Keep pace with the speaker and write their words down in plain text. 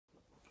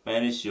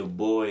Man, it's your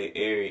boy,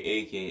 Eric,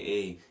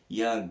 a.k.a.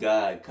 Young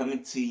God,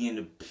 coming to you in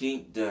the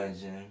Pink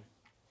Dungeon.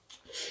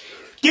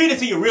 Giving it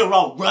to you real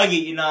raw rugged,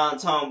 you know what I'm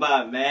talking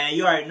about, man.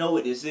 You already know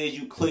what this is.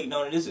 You clicked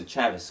on it. This is a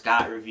Travis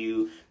Scott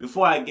review.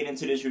 Before I get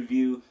into this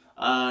review,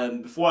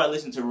 before I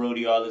listened to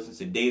Rodeo, I listened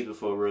to Days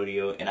Before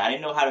Rodeo, and I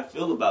didn't know how to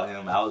feel about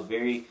him. I was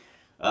very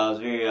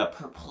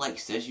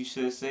perplexed, as you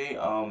should say.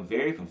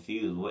 Very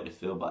confused what to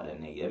feel about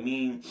that nigga. I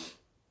mean,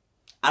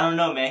 I don't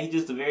know, man. He's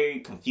just a very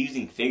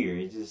confusing figure.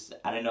 It's just,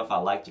 I don't know if I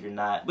liked it or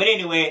not. But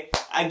anyway,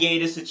 I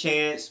gave this a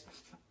chance.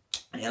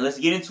 And let's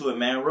get into it,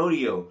 man.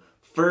 Rodeo.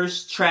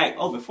 First track.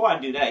 Oh, before I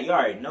do that, you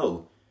already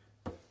know.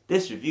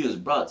 This review is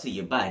brought to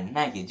you by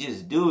Nike.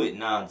 Just do it.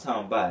 Now I'm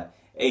talking about,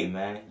 hey,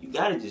 man, you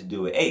gotta just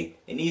do it. Hey,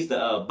 it needs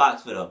the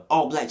box for the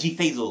all-black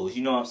G-Fazos.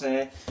 You know what I'm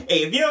saying?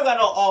 Hey, if you don't got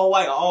no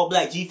all-white or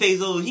all-black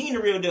G-Fazos, you ain't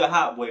a real deal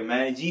hot boy,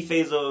 man.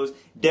 G-Fazos,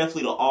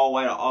 definitely the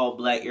all-white or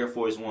all-black Air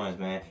Force Ones,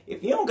 man.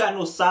 If you don't got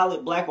no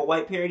solid black or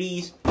white pair of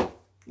these,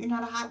 you're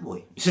not a hot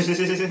boy.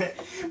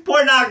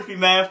 Pornography,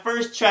 man.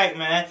 First track,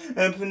 man.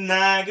 And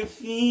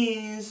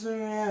pornography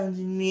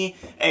surrounding me.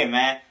 Hey,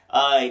 man.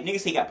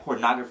 Niggas say got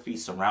pornography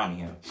surrounding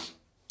him.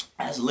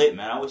 That's lit,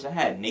 man. I wish I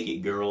had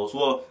naked girls.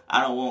 Well,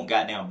 I don't want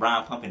goddamn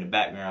Brian Pump in the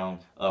background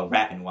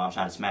rapping while I'm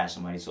trying to smash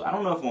somebody. So I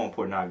don't know if I want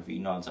pornography. You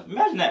know what I'm talking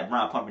about? Imagine that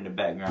Brian Pump in the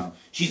background.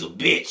 She's a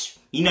bitch.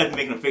 You know,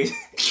 making a face.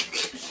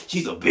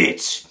 She's a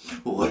bitch.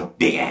 What a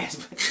big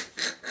ass.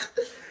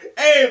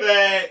 Hey,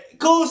 man.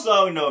 Cool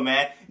song, though,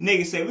 man.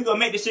 Niggas say, we gonna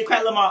make this shit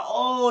crack Lamar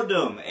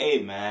Odom.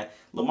 Hey, man.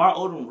 Lamar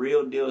Odom,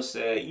 real deal,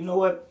 said, you know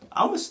what?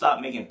 I'm gonna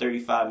stop making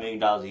 $35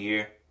 million a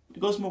year to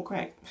go smoke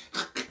crack.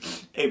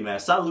 Hey, man.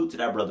 Salute to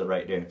that brother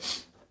right there.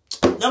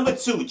 Number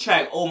 2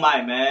 track, Oh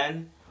My,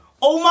 man.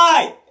 Oh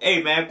My!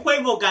 Hey, man.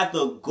 Quavo got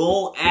the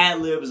gold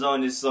ad-libs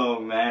on this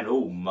song, man.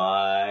 Oh,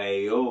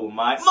 my. Oh,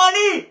 my.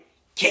 Money!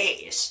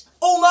 Cash!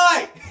 Oh,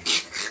 my!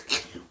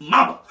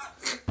 Mama!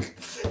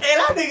 Hey,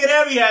 that nigga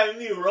that be having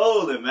me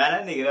rolling,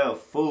 man. That nigga that a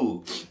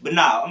fool. But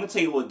nah, I'm gonna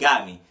tell you what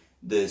got me.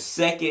 The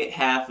second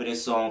half of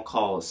this song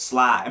called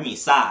Slide.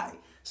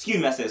 Excuse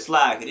me, I said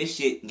slide, cause this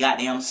shit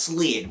goddamn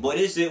slid. Boy,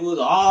 this shit was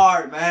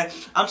hard, man.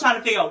 I'm trying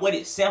to figure out what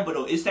it sampled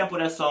though. It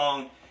sampled that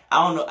song,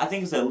 I don't know, I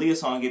think it's a Aaliyah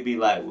song. It'd be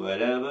like,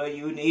 whatever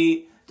you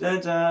need,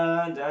 dun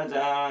dun dun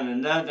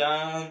dun dun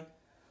dun.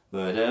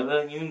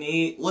 Whatever you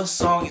need. What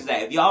song is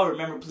that? If y'all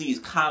remember, please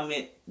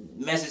comment,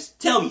 message,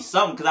 tell me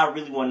something, because I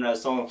really want to know that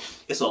song.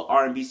 It's an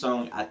R&B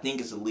song. I think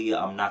it's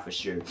Aaliyah. I'm not for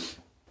sure.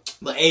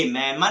 But, hey,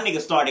 man, my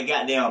nigga started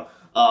goddamn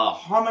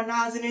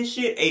harmonizing and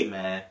shit. Hey,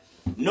 man,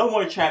 no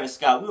more Travis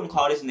Scott. We gonna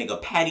call this nigga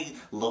Patty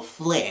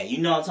LaFleur. You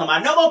know what I'm talking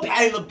about? No more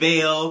Patty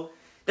LaBelle.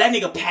 That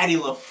nigga Patty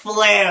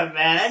LaFleur,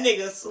 man. That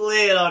nigga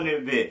slid on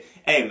this bit.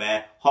 Hey,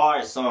 man,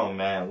 hard song,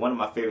 man. One of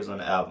my favorites on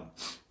the album.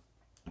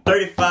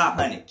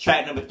 3500,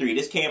 track number 3.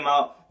 This came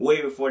out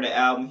way before the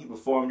album. He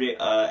performed it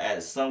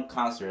at some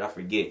concert. I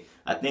forget.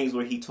 I think it's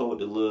where he told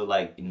the little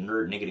like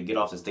nerd nigga to get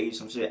off the stage or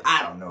some shit.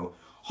 I don't know.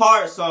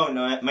 Hard song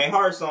though, man.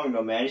 Hard song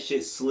though, man. This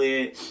shit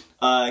slid.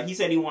 He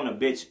said he want a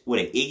bitch with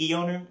an Iggy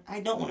on her. I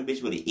don't want a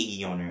bitch with an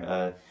Iggy on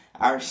her.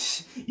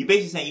 You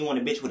basically saying you want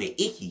a bitch with an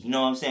icky. You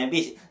know what I'm saying?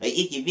 Bitch, a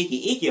icky,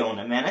 Vicky, icky on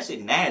her, man. That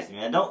shit nasty,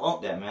 man. Don't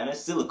want that, man.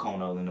 That's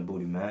silicone all in the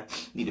booty, man.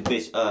 Need a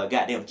bitch,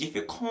 goddamn Jiffy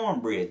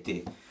cornbread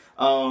thick.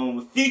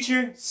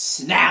 Future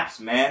snaps,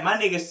 man. My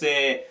nigga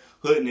said,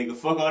 hood nigga,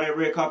 fuck all that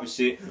red carpet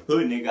shit.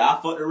 Hood nigga, I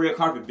fuck the red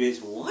carpet bitch.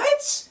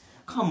 What?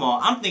 Come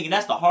on. I'm thinking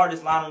that's the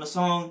hardest line on the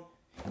song.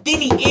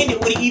 Then he ended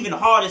with an even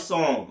harder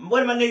song.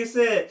 What did my nigga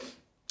said?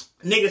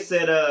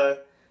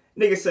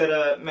 Nigga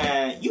said,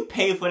 man, you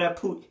paid for that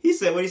poo. He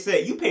said what he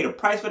said. You paid the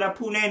price for that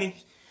poo nanny.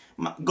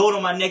 Gold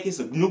on my neck is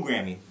a new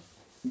Grammy.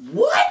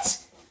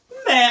 What?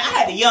 Man, I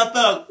had a Young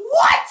Thug.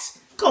 What?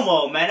 Come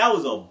on, man. That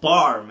was a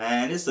bar,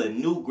 man. It's a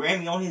new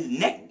Grammy on his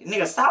neck.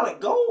 Nigga,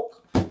 solid gold.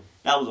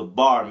 That was a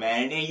bar,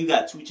 man. And then you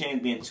got 2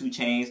 Chainz being 2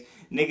 Chainz.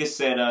 Nigga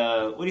said,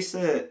 what he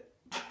said?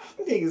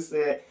 Nigga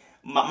said,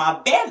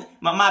 my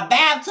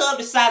bathtub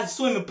is size of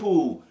swimming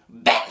pool.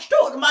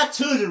 Backstroke to my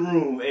children's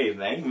room. Hey,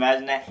 man, you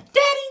imagine that?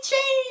 Daddy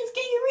Chainz,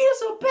 can you read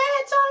us a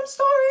bedtime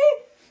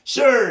story?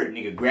 Sure.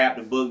 Nigga grabbed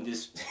the book and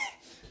just...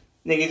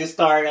 nigga just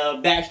started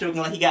backstroking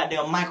like he got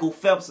damn Michael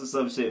Phelps or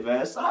some shit,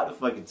 man. Stop the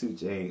fucking 2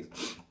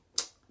 Chainz.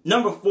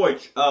 Number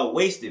 4,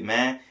 Wasted,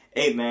 man.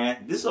 Hey,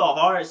 man, this is a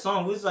hard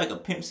song. This is like a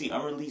Pimp C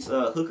unreleased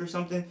hook or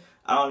something.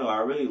 I don't know. I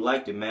really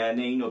liked it, man.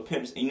 Then,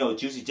 you know,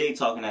 Juicy J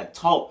talking that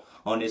talk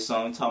on this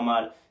song, talking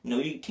about, you know,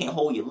 you can't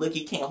hold your liquor,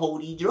 you can't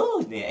hold these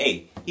drugs. Then,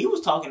 hey, he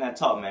was talking that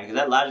talk, man, because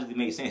that logically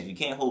makes sense. If you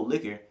can't hold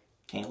liquor,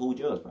 can't hold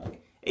drugs,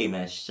 probably. Hey,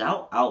 man,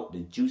 shout out to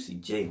Juicy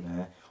J,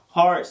 man.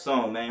 Hard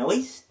song, man.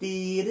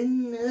 Wasted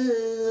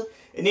enough.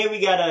 And then we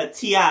got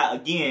T.I.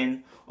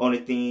 again on the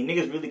theme.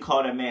 Niggas really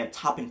call that man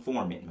Top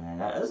Informant, man.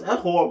 That's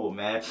horrible,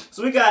 man.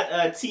 So we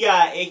got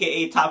T.I.,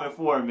 a.k.a. Top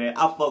Informant.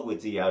 I fuck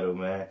with T.I. though,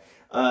 man.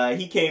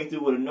 He came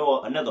through with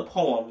another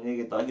poem.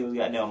 Nigga thought he was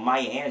goddamn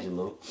Maya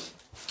Angelou.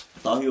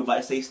 Thought he was about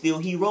to say Still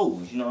He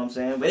Rose, you know what I'm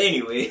saying? But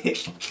anyway.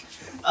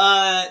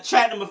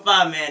 Track number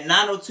 5, man.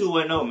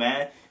 90210,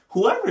 man.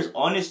 Whoever's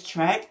on this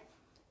track,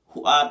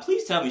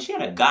 Please tell me she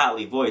had a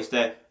godly voice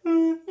that.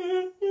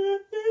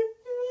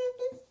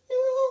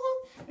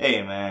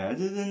 Hey, man,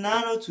 this is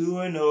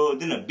 90210.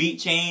 Then the beat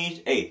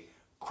changed. Hey,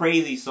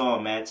 crazy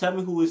song, man. Tell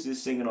me who is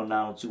this singing on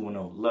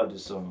 90210. Love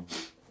this song.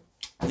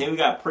 Then we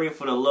got Pray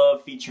for the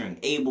Love featuring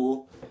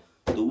Abel,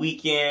 The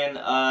Weeknd,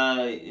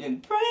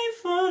 and Pray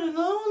for the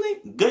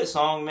Lonely. Good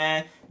song,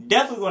 man.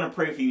 Definitely going to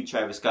pray for you,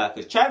 Travis Scott,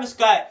 because Travis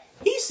Scott,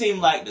 he seemed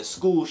like the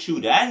school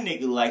shooter. That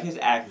nigga, like, his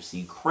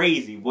accuracy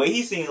crazy, boy.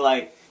 He seemed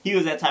like he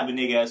was that type of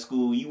nigga at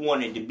school you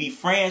wanted to be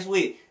friends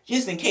with.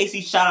 Just in case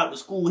he shot out to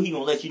school, he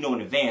gonna let you know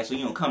in advance so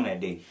you don't come that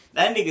day.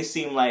 That nigga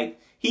seemed like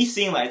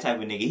that type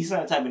of nigga. He seemed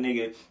like the type of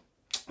nigga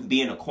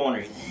be in a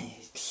corner.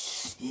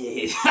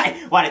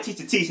 Why the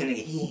teacher teaching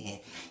nigga?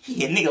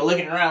 Yeah, nigga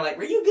looking around like,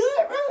 "Are you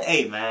good, bro?"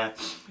 Hey, man.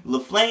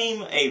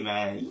 LaFlame, hey,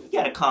 man, you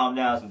gotta calm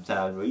down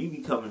sometimes, bro. You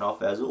be coming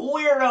off as a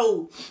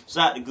weirdo.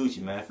 Shout out to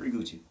Gucci, man. Free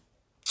Gucci.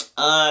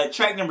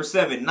 Track number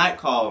 7, Night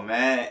Call,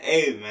 man.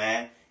 Hey,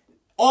 man.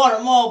 Order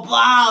more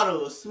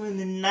bottles when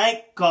the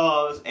night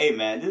calls. Hey,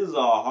 man, this is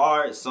a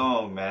hard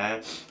song,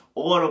 man.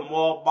 Order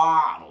more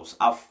bottles.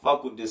 I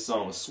fuck with this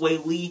song. Sway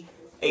Lee.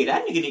 Hey,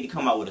 that nigga need to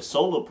come out with a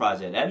solo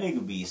project. That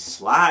nigga be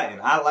sliding.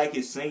 I like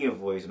his singing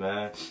voice,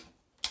 man.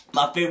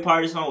 My favorite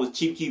part of the song was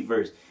Chief Keef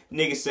verse.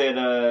 Nigga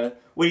said,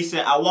 what he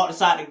said? I walked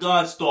inside the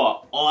gun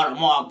store. Order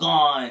more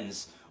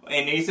guns.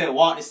 And then he said,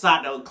 walk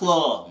inside the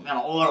club. Man,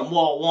 order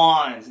more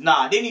ones.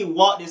 Nah, then he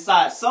walked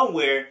inside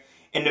somewhere.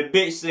 And the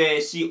bitch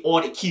said she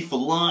ordered Keef for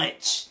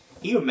lunch.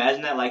 Can you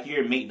imagine that? Like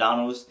you're at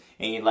McDonald's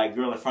and you're like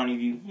girl in front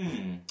of you.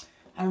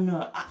 I don't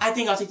know. I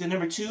think I'll take the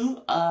number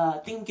 2. I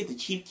think we'll get the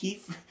Chief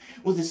Keef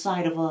with a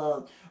side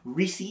of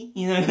Reese,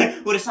 you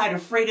know, with a side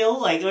of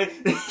Fredo. Like,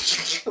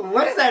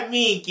 what does that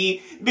mean,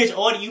 Keef? Bitch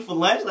order you for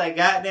lunch? Like,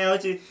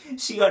 goddamn,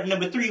 she got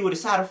number 3 with a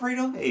side of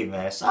Fredo? Hey,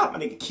 man, shout my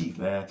nigga Keef,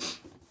 man.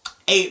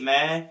 8,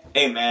 man.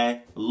 Hey,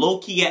 man. Low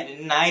key at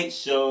the night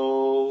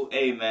show.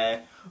 Hey,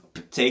 man.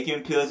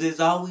 Taking pills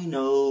is all we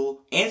know.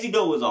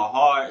 Antidote was a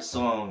hard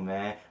song,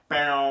 man.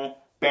 Bow,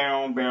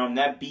 bow, bow.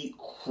 That beat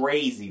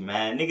crazy,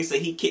 man. Nigga said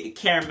he kicked the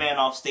cameraman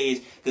off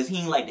stage because he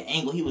didn't like the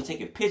angle he was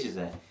taking pictures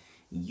at.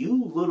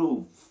 You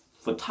little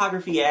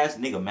photography ass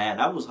nigga, man.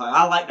 That was hard.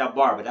 I like that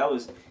bar, but that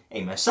was...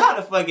 Hey, man. Shout out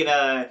to fucking...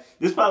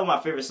 This is probably one of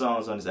my favorite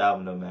songs on this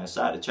album, though, man.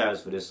 Shout out to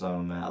Travis for this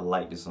song, man. I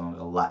like this song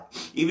a lot.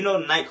 Even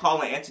though the Night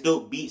Call and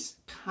Antidote beats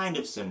kind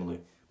of similar,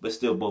 but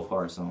still both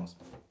hard songs.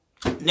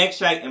 Next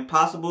track,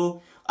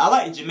 Impossible. I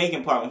like the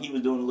Jamaican part when he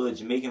was doing a little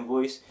Jamaican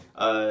voice.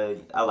 I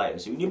like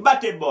that shit. When you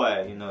birthday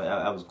boy, you know,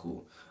 that was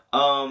cool.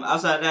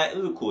 Outside of that, it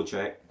was a cool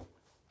track.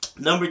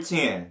 Number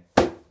 10.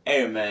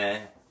 Hey,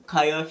 man.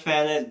 Call your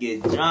friend, let's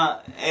get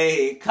drunk.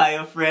 Hey, call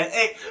your friend.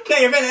 Hey,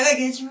 call your friend, let's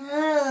get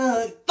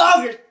drunk.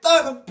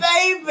 Thugger,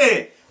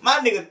 baby. My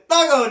nigga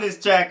Thugger on this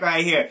track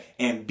right here.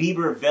 And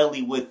Bieber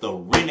Valley with the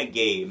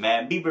Renegade,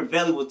 man. Bieber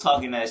Valley was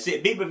talking that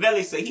shit. Bieber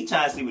Valley said he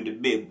trying to see what the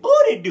big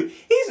booty do.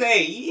 He said,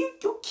 hey, you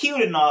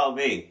cute and all,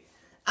 babe.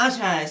 I'm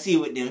trying to see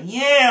what them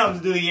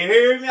yams do, you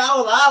hear me?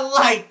 I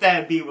like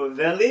that, Bieber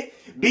Valley.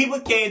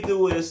 Bieber came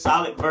through with a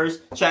solid verse.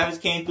 Travis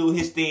came through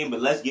his theme,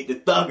 but let's get to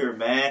Thugger,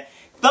 man.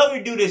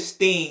 Thugger do this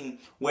thing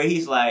where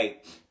he's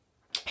like,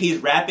 he's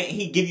rapping,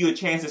 he give you a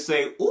chance to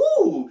say,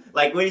 ooh.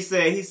 Like what he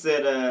said,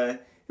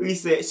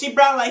 she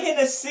brown like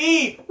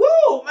Hennessy.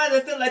 Woo,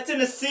 man, like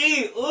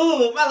Tennessee.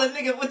 Ooh, my little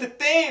nigga with the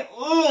thing.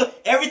 Ooh.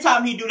 Every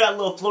time he do that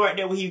little floor right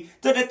there where he,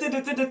 then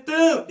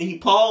he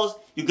pause,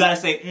 you gotta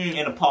say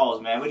in a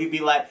pause, man. But he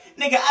be like,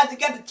 nigga, I just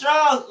got the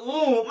draws.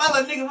 Ooh, my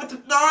little nigga with the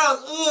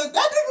draws. Ooh,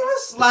 that nigga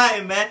was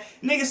sliding, man.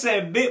 Nigga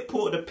said Bit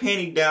pulled the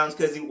panty down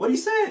because what he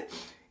said?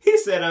 He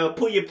said,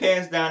 pull your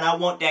pants down, I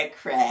want that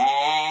crack.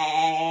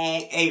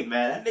 Hey,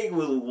 man, that nigga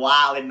was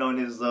wilding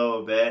on this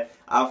song, man.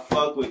 I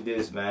fuck with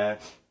this, man.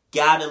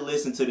 Gotta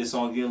listen to this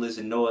song if you don't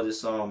listen to no other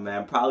song,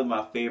 man. Probably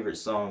my favorite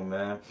song,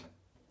 man.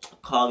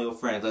 Call your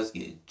friends, let's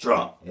get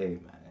drunk. Hey,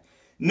 man.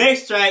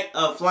 Next track,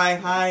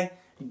 Flying High.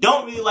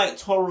 Don't really like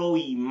Toro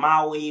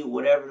Maui,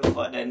 whatever the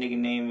fuck that nigga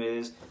name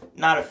is.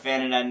 Not a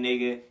fan of that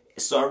nigga.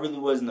 So I really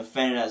wasn't a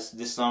fan of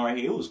this song right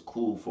here. It was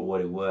cool for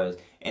what it was.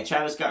 And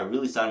Travis Scott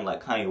really sounded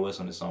like Kanye West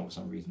on this song for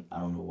some reason. I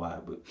don't know why,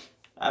 but...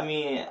 I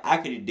mean, I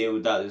could have did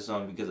without this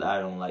song because I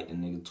don't like the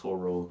nigga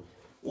Toro.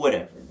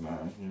 Whatever,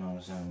 man. You know what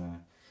I'm saying,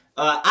 man?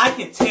 I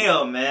Can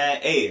Tell,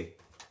 man. Hey,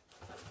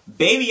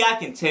 baby, I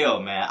Can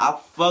Tell, man. I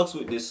fucks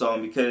with this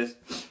song because,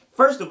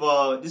 first of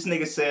all, this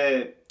nigga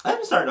said... Let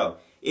me start off.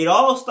 It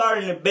all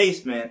started in the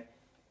basement.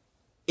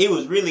 It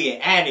was really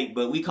an attic,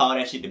 but we call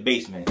that shit the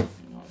basement. You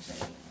know what I'm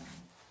saying?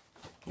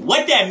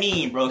 What that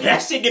mean, bro?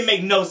 That shit didn't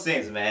make no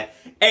sense, man.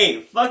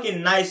 Hey,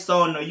 fucking nice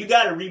song, though. You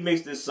gotta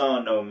remix this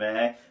song, though,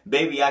 man.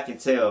 Baby, I Can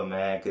Tell,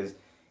 man. Because,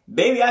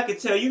 baby, I Can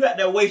Tell, you got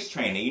that waist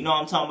trainer. You know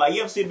what I'm talking about?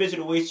 You ever see a bitch with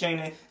a waist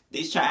trainer?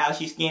 They try out,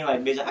 she skin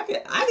like, bitch, I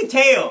can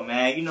tell,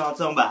 man. You know what I'm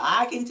talking about?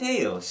 I can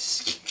tell.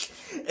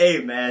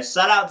 Hey, man,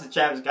 shout out to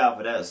Travis Scott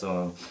for that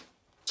song.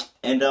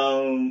 And,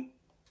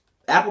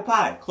 Apple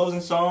Pie,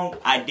 closing song.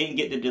 I didn't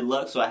get the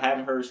deluxe, so I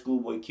haven't heard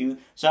Schoolboy Q.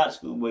 Shout out to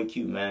Schoolboy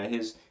Q, man.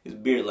 His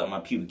beard like my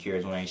pubic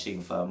hairs when I ain't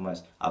shaking 5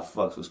 months. I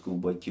fucks with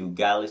Schoolboy Q.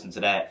 Gotta listen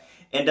to that.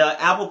 And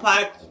Apple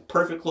Pie,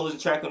 perfect closing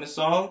track on the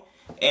song.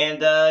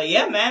 And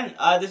yeah, man,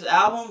 this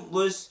album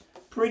was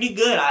pretty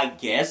good. I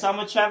guess I'm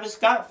a Travis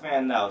Scott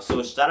fan now.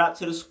 So shout out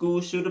to the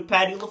school shooter,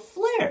 Patty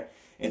LaFleur.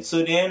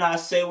 Until then, I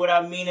say what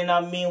I mean and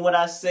I mean what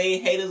I say.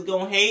 Haters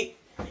gonna hate.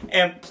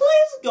 And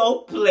please go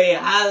play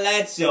Holla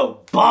at Your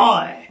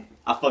Boy.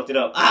 I fucked it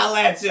up.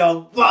 Holla at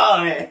Your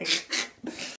Boy.